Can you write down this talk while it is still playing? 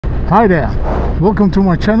Hi there, welcome to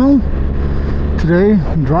my channel. Today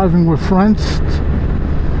I'm driving with friends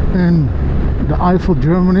in the Eifel,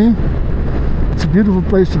 Germany. It's a beautiful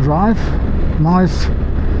place to drive, nice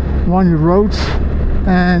windy roads,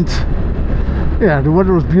 and yeah, the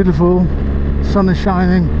weather is beautiful, sun is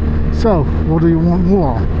shining, so what do you want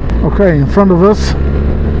more? Okay, in front of us,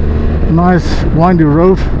 nice windy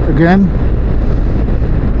road again,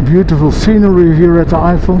 beautiful scenery here at the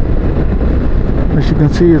Eifel. As you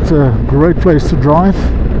can see, it's a great place to drive,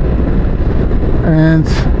 and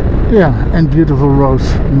yeah, and beautiful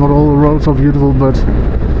roads. Not all the roads are beautiful, but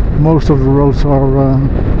most of the roads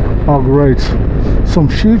are great. Some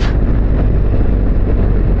sheep.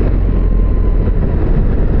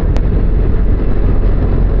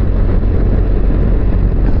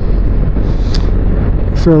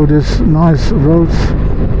 So this nice roads.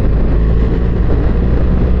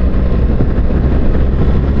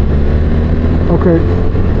 Okay,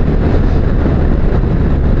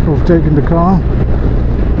 overtaking the car.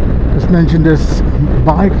 As mentioned, this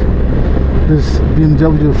bike, this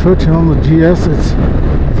BMW R1300GS, it's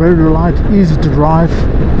very light, easy to drive,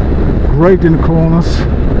 great in the corners.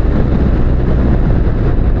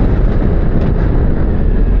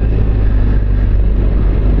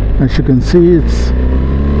 As you can see, it's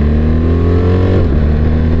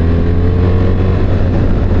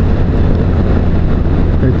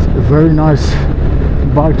a very nice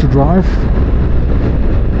bike to drive.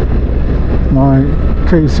 My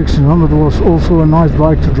K1600 was also a nice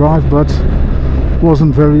bike to drive, but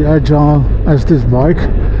wasn't very agile as this bike,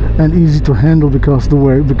 and easy to handle because of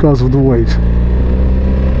the weight.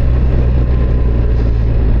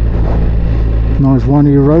 Nice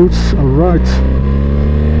windy roads. Alright,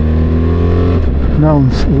 now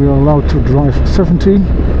we are allowed to drive 70.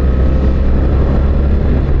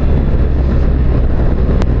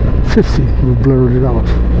 50, we blurred it out.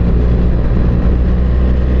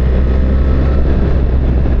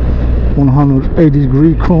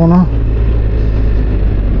 180-degree corner.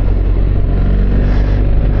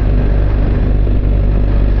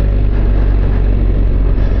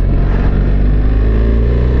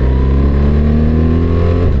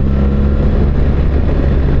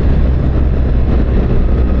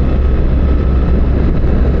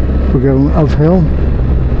 We're going uphill.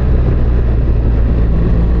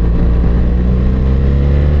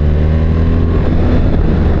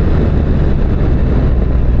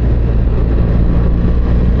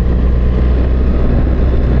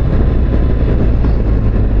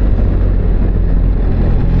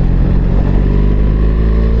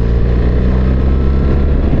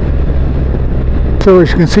 So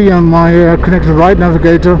as you can see on my connected ride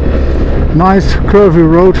navigator, nice curvy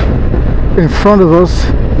road in front of us.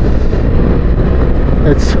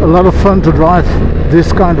 It's a lot of fun to drive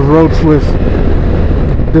this kind of roads with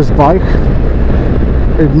this bike.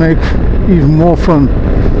 It makes even more fun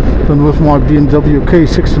than with my BMW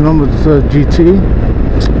K1600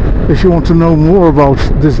 GT. If you want to know more about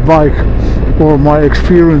this bike or my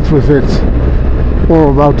experience with it,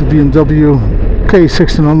 or about the BMW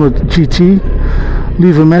K1600 GT,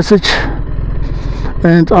 leave a message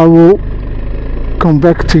and I will come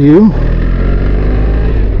back to you.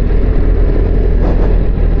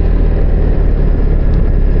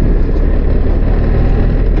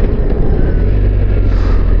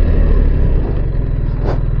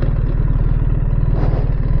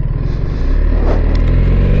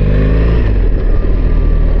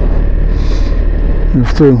 You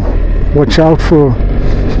have to watch out for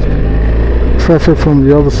traffic from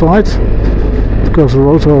the other side, because the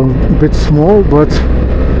roads are a bit small, but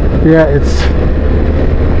yeah, it's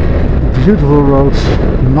beautiful roads,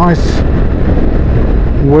 nice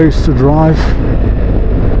ways to drive,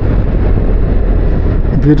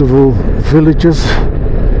 beautiful villages.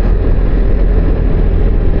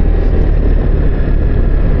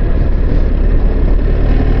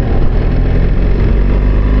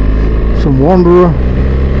 Some wanderer.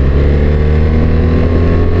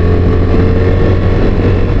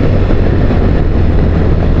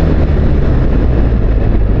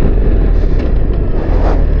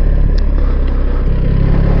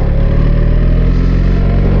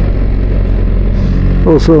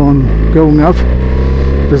 Also on going up,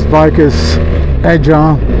 this bike is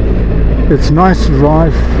agile, it's nice to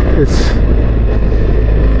drive, it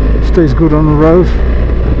stays good on the road,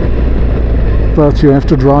 but you have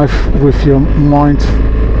to drive with your mind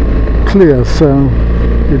clear so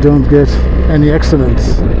you don't get any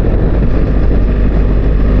accidents.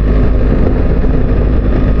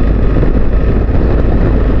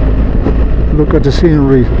 Look at the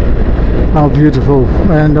scenery, how beautiful,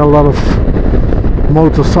 and a lot of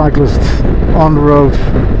motorcyclists on the road.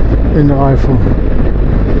 in the Eifel.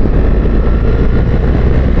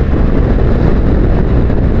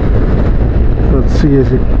 Let's see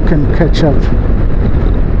if you can catch up.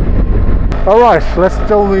 Alright, let's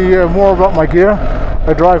tell me more about my gear.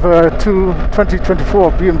 I drive a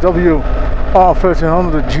 2024 BMW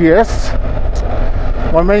R1300GS.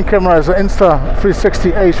 My main camera is an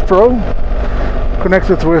Insta360H Pro,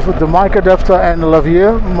 connected with the mic adapter and the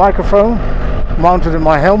lavalier microphone mounted in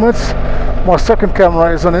my helmet. My second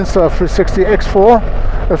camera is an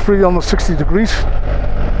Insta360X4, a 360 degrees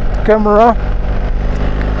camera.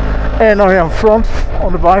 And I am front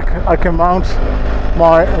on the bike. I can mount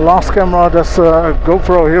my last camera, that's a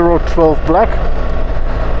GoPro Hero 12 Black.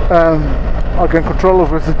 I can control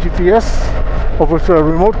it with the GPS or with the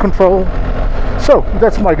remote control. So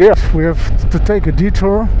that's my gear. We have to take a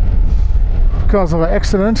detour because of an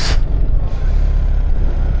accident.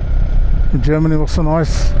 Germany was so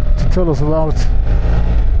nice to tell us about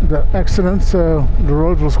the accident. So the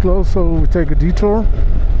road was closed, so we take a detour.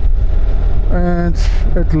 And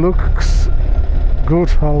it looks good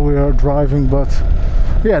how we are driving, but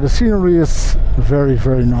yeah, the scenery is very,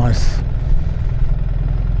 very nice.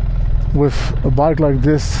 With a bike like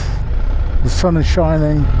this, the sun is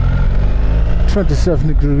shining, 27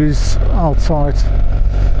 degrees outside.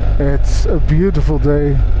 It's a beautiful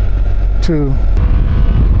day to